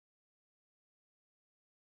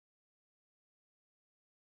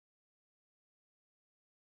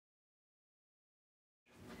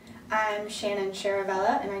I'm Shannon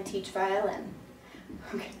Ciaravella and I teach violin.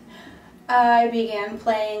 Okay. I began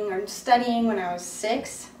playing or studying when I was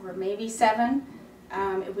 6 or maybe 7.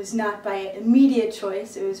 It was not by immediate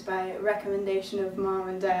choice, it was by recommendation of Mom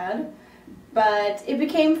and Dad. But it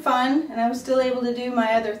became fun and I was still able to do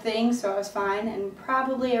my other things, so I was fine. And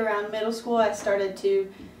probably around middle school I started to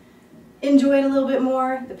enjoy it a little bit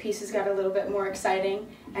more. The pieces got a little bit more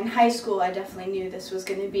exciting. And high school I definitely knew this was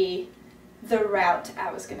going to be the route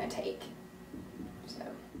I was going to take. So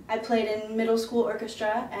I played in middle school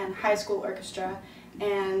orchestra and high school orchestra,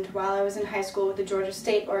 and while I was in high school with the Georgia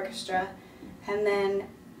State Orchestra, and then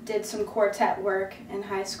did some quartet work in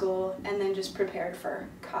high school, and then just prepared for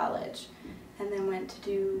college, and then went to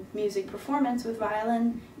do music performance with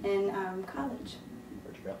violin in college.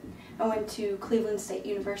 Where'd you go? I went to Cleveland State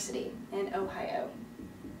University in Ohio.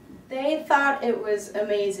 They thought it was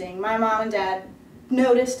amazing. My mom and dad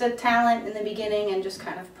noticed a talent in the beginning and just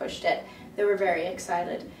kind of pushed it. They were very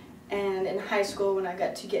excited. And in high school, when I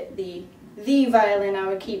got to get the violin I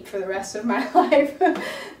would keep for the rest of my life,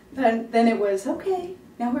 then it was, okay,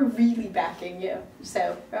 now we're really backing you.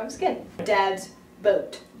 So that was good. Dad's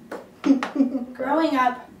boat. Growing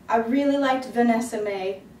up, I really liked Vanessa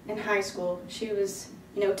Mae in high school. She was,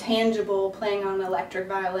 tangible, playing on an electric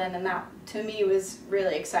violin, and that to me was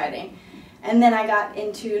really exciting. And then I got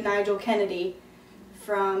into Nigel Kennedy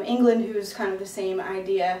from England, who's kind of the same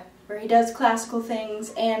idea, where he does classical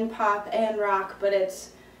things and pop and rock, but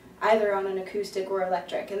it's either on an acoustic or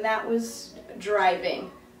electric, and that was driving.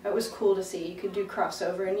 That was cool to see. You could do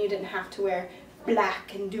crossover and you didn't have to wear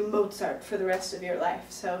black and do Mozart for the rest of your life,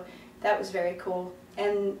 so that was very cool.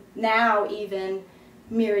 And now even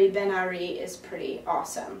Miri Ben-Ari is pretty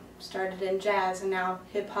awesome. Started in jazz and now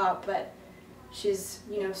hip-hop, but she's,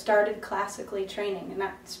 started classically training, and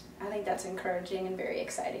I think that's encouraging and very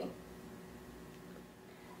exciting.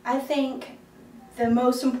 I think the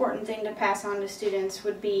most important thing to pass on to students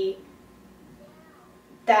would be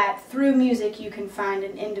that through music you can find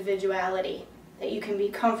an individuality that you can be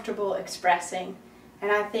comfortable expressing.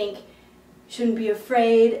 And I think you shouldn't be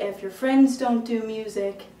afraid if your friends don't do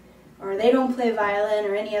music or they don't play violin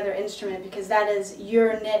or any other instrument, because that is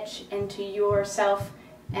your niche into yourself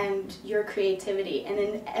and your creativity. And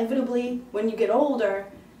inevitably, when you get older,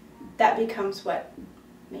 that becomes what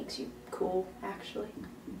makes you cool, actually.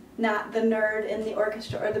 Not the nerd in the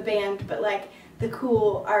orchestra or the band, but like the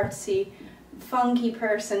cool, artsy, funky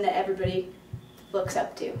person that everybody looks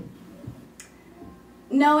up to.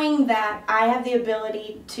 Knowing that I have the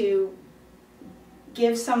ability to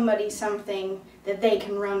give somebody something that they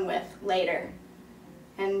can run with later,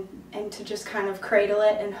 and to just kind of cradle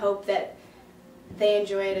it and hope that they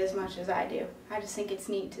enjoy it as much as I do. I just think it's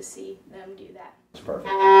neat to see them do that. It's perfect.